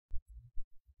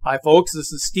Hi folks,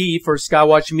 this is Steve for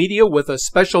Skywatch Media with a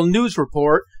special news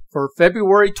report for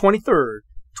February 23rd,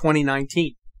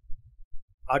 2019.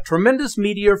 A tremendous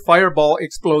meteor fireball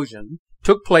explosion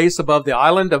took place above the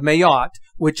island of Mayotte,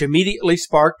 which immediately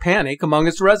sparked panic among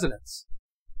its residents.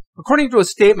 According to a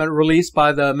statement released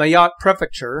by the Mayotte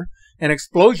Prefecture, an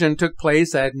explosion took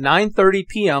place at 9:30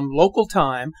 p.m. local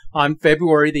time on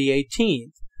February the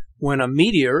 18th, when a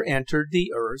meteor entered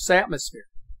the Earth's atmosphere.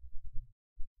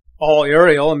 All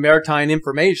aerial and maritime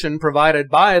information provided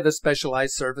by the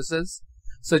specialized services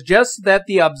suggests that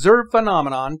the observed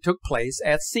phenomenon took place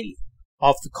at sea,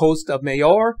 off the coast of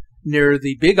Meteor, near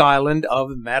the big island of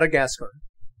Madagascar.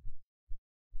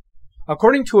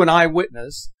 According to an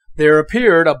eyewitness, there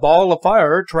appeared a ball of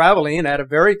fire traveling at a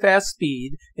very fast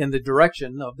speed in the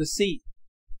direction of the sea.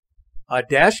 A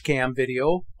dashcam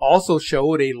video also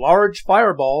showed a large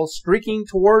fireball streaking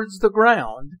towards the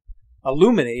ground,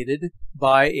 illuminated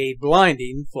by a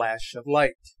blinding flash of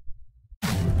light.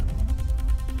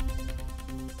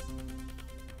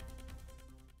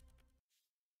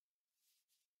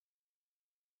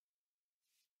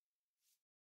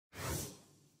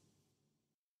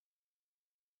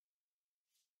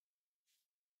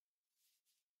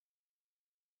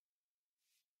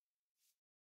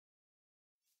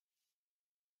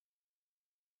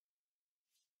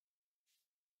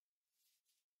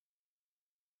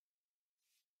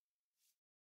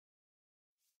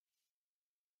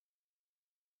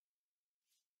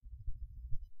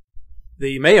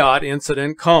 The Mayotte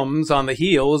incident comes on the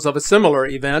heels of a similar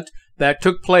event that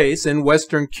took place in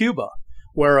western Cuba,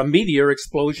 where a meteor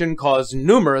explosion caused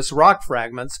numerous rock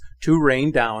fragments to rain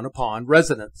down upon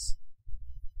residents.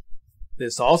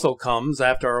 This also comes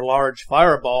after a large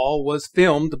fireball was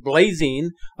filmed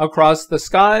blazing across the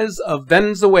skies of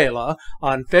Venezuela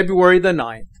on February the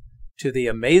 9th, to the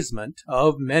amazement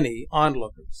of many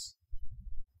onlookers.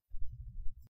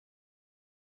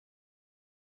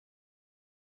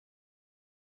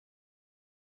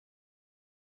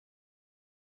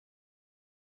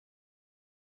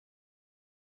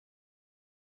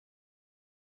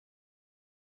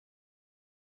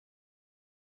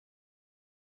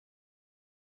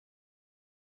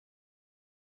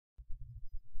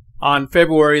 On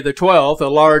February the 12th, a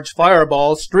large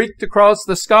fireball streaked across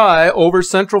the sky over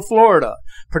central Florida,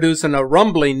 producing a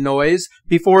rumbling noise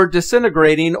before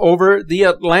disintegrating over the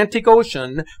Atlantic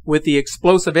Ocean with the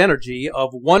explosive energy of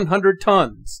 100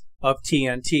 tons of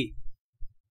TNT.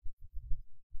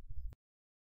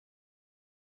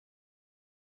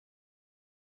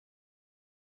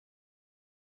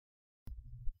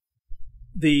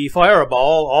 The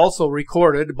fireball, also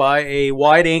recorded by a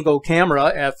wide-angle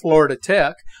camera at Florida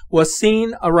Tech, was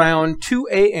seen around 2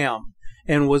 a.m.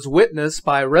 and was witnessed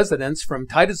by residents from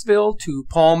Titusville to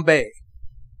Palm Bay.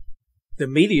 The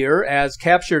meteor, as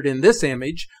captured in this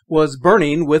image, was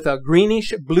burning with a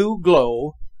greenish-blue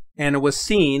glow, and it was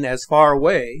seen as far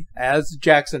away as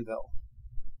Jacksonville.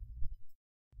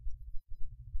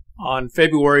 On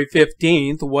February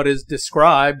 15th, what is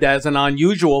described as an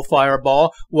unusual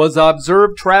fireball was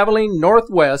observed traveling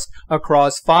northwest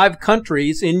across 5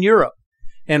 countries in Europe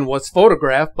and was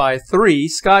photographed by 3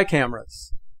 sky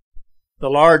cameras. The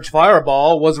large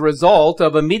fireball was a result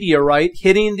of a meteorite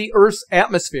hitting the Earth's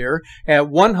atmosphere at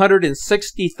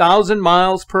 160,000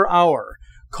 miles per hour,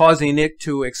 causing it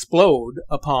to explode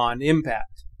upon impact.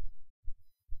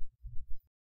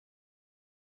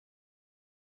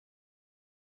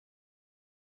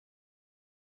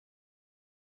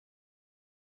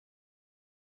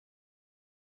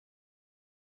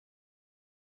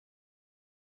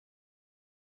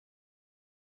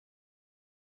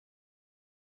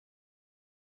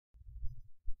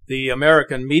 The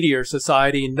American Meteor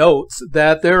Society notes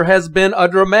that there has been a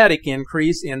dramatic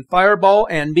increase in fireball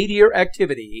and meteor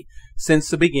activity since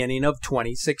the beginning of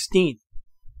 2016.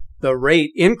 The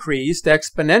rate increased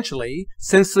exponentially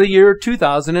since the year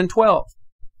 2012.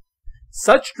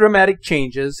 Such dramatic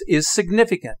changes is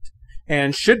significant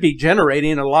and should be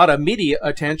generating a lot of media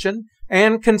attention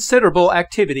and considerable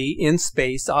activity in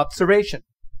space observation.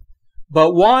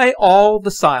 But why all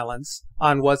the silence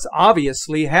on what's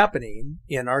obviously happening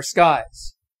in our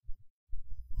skies?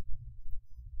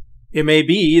 It may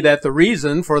be that the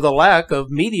reason for the lack of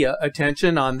media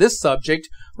attention on this subject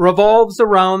revolves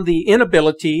around the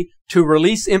inability to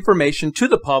release information to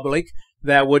the public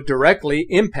that would directly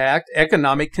impact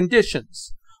economic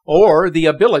conditions, or the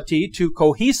ability to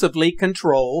cohesively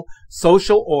control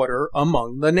social order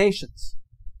among the nations.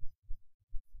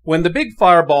 When the big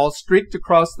fireball streaked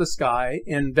across the sky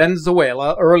in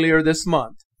Venezuela earlier this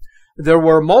month, there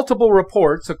were multiple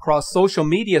reports across social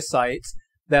media sites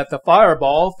that the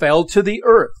fireball fell to the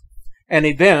earth an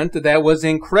event that was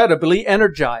incredibly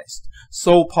energized,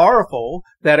 so powerful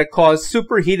that it caused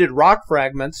superheated rock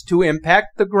fragments to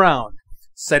impact the ground,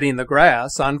 setting the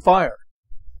grass on fire.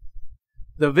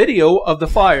 The video of the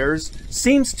fires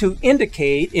seems to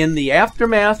indicate in the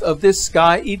aftermath of this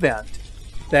sky event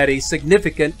that a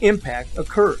significant impact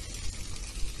occurred.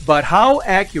 But how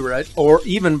accurate or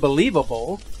even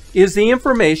believable is the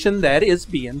information that is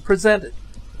being presented?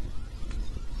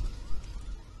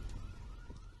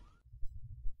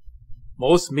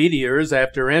 Most meteors,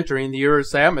 after entering the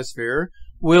Earth's atmosphere,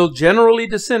 will generally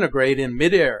disintegrate in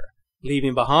midair,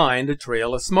 leaving behind a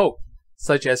trail of smoke,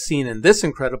 such as seen in this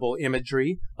incredible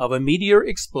imagery of a meteor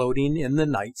exploding in the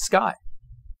night sky.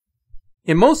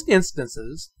 In most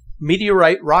instances,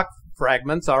 meteorite rock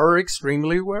fragments are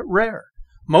extremely rare.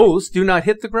 Most do not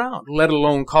hit the ground, let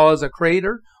alone cause a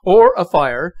crater or a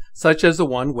fire such as the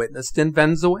one witnessed in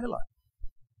Venezuela.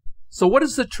 So what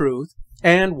is the truth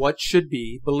and what should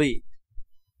be believed?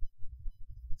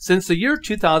 Since the year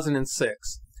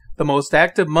 2006, the most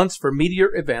active months for meteor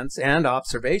events and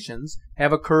observations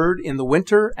have occurred in the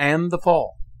winter and the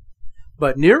fall.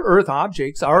 But near-Earth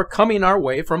objects are coming our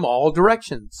way from all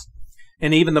directions,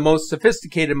 and even the most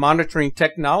sophisticated monitoring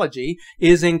technology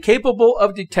is incapable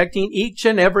of detecting each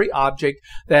and every object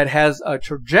that has a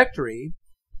trajectory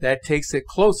that takes it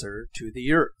closer to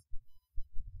the Earth.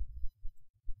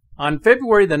 On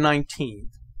February the 19th,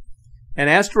 an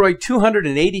asteroid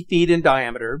 280 feet in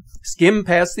diameter skimmed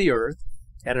past the Earth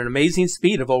at an amazing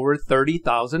speed of over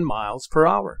 30,000 miles per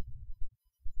hour.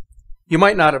 You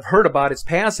might not have heard about its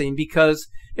passing because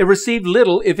it received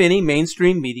little, if any,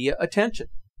 mainstream media attention,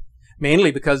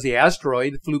 mainly because the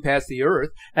asteroid flew past the Earth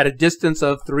at a distance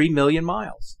of 3 million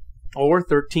miles, or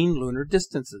 13 lunar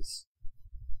distances.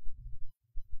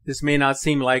 This may not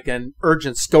seem like an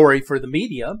urgent story for the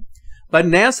media, but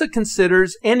NASA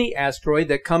considers any asteroid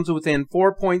that comes within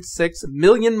 4.6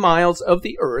 million miles of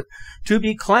the Earth to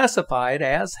be classified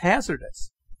as hazardous,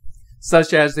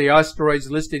 such as the asteroids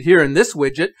listed here in this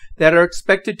widget that are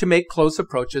expected to make close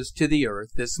approaches to the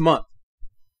Earth this month.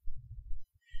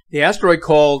 The asteroid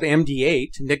called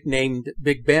MD8, nicknamed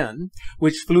Big Ben,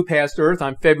 which flew past Earth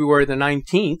on February the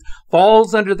 19th,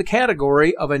 falls under the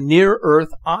category of a near-Earth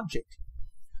object,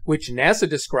 which NASA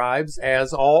describes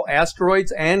as all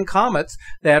asteroids and comets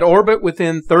that orbit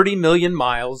within 30 million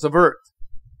miles of Earth.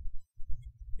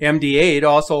 MD8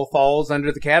 also falls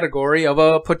under the category of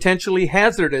a potentially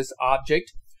hazardous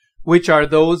object, which are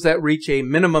those that reach a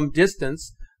minimum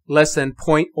distance less than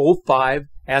 0.05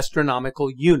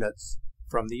 astronomical units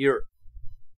from the Earth.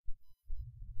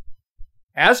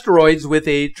 Asteroids with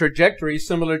a trajectory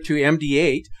similar to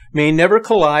MD8 may never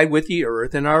collide with the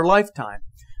Earth in our lifetime,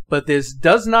 but this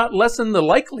does not lessen the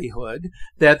likelihood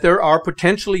that there are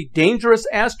potentially dangerous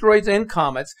asteroids and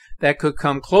comets that could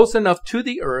come close enough to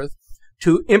the Earth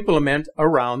to implement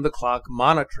around-the-clock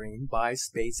monitoring by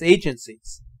space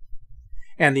agencies.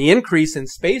 And the increase in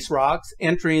space rocks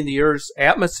entering the Earth's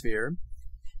atmosphere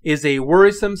is a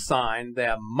worrisome sign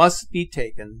that must be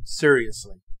taken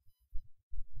seriously.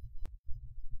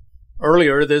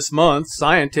 Earlier this month,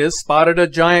 scientists spotted a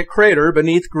giant crater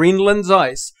beneath Greenland's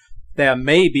ice that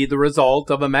may be the result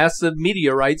of a massive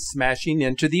meteorite smashing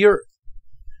into the Earth.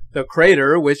 The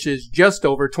crater, which is just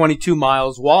over 22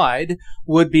 miles wide,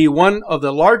 would be one of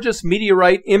the largest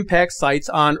meteorite impact sites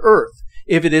on Earth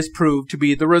if it is proved to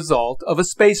be the result of a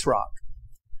space rock.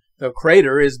 The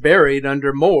crater is buried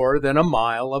under more than a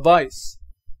mile of ice.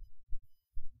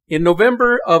 In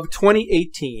November of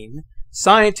 2018,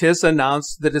 scientists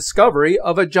announced the discovery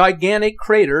of a gigantic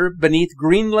crater beneath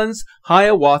Greenland's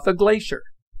Hiawatha Glacier.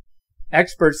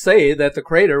 Experts say that the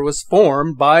crater was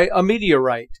formed by a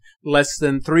meteorite less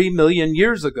than 3 million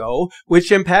years ago,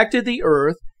 which impacted the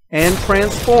Earth and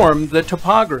transformed the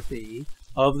topography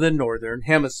of the Northern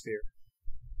Hemisphere.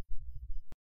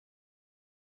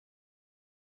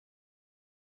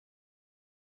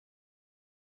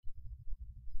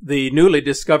 The newly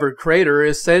discovered crater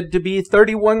is said to be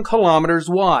 31 kilometers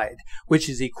wide, which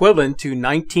is equivalent to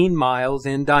 19 miles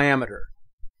in diameter.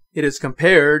 It is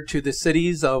compared to the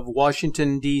cities of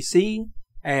Washington, D.C.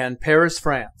 and Paris,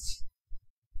 France.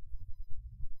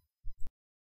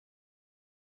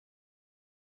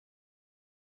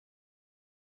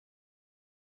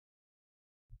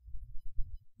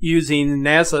 Using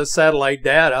NASA satellite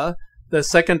data, the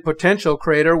second potential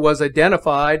crater was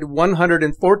identified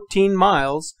 114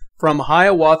 miles from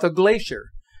Hiawatha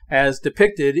Glacier, as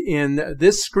depicted in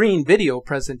this screen video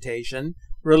presentation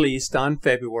released on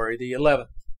February the 11th.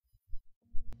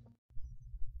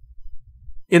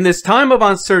 In this time of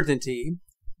uncertainty,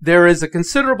 there is a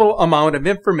considerable amount of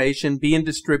information being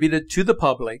distributed to the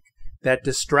public that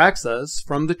distracts us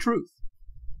from the truth.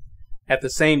 At the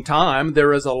same time,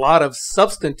 there is a lot of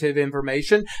substantive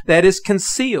information that is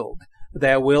concealed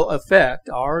that will affect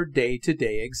our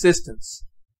day-to-day existence.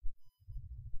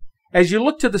 As you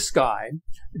look to the sky,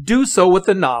 do so with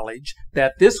the knowledge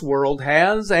that this world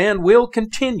has and will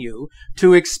continue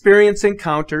to experience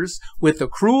encounters with the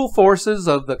cruel forces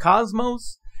of the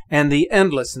cosmos and the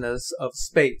endlessness of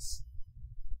space.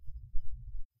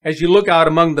 As you look out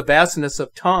among the vastness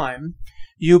of time,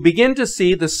 you begin to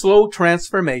see the slow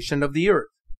transformation of the earth.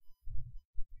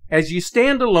 As you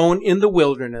stand alone in the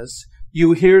wilderness,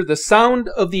 you hear the sound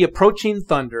of the approaching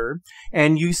thunder,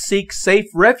 and you seek safe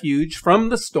refuge from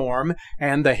the storm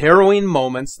and the harrowing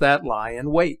moments that lie in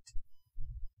wait.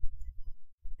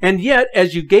 And yet,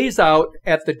 as you gaze out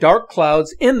at the dark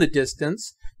clouds in the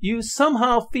distance, you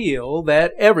somehow feel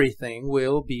that everything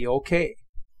will be okay.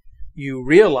 You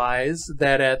realize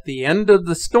that at the end of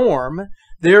the storm,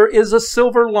 there is a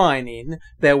silver lining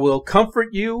that will comfort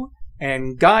you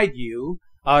and guide you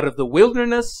out of the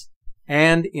wilderness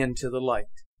and into the light.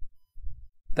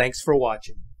 Thanks for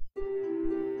watching.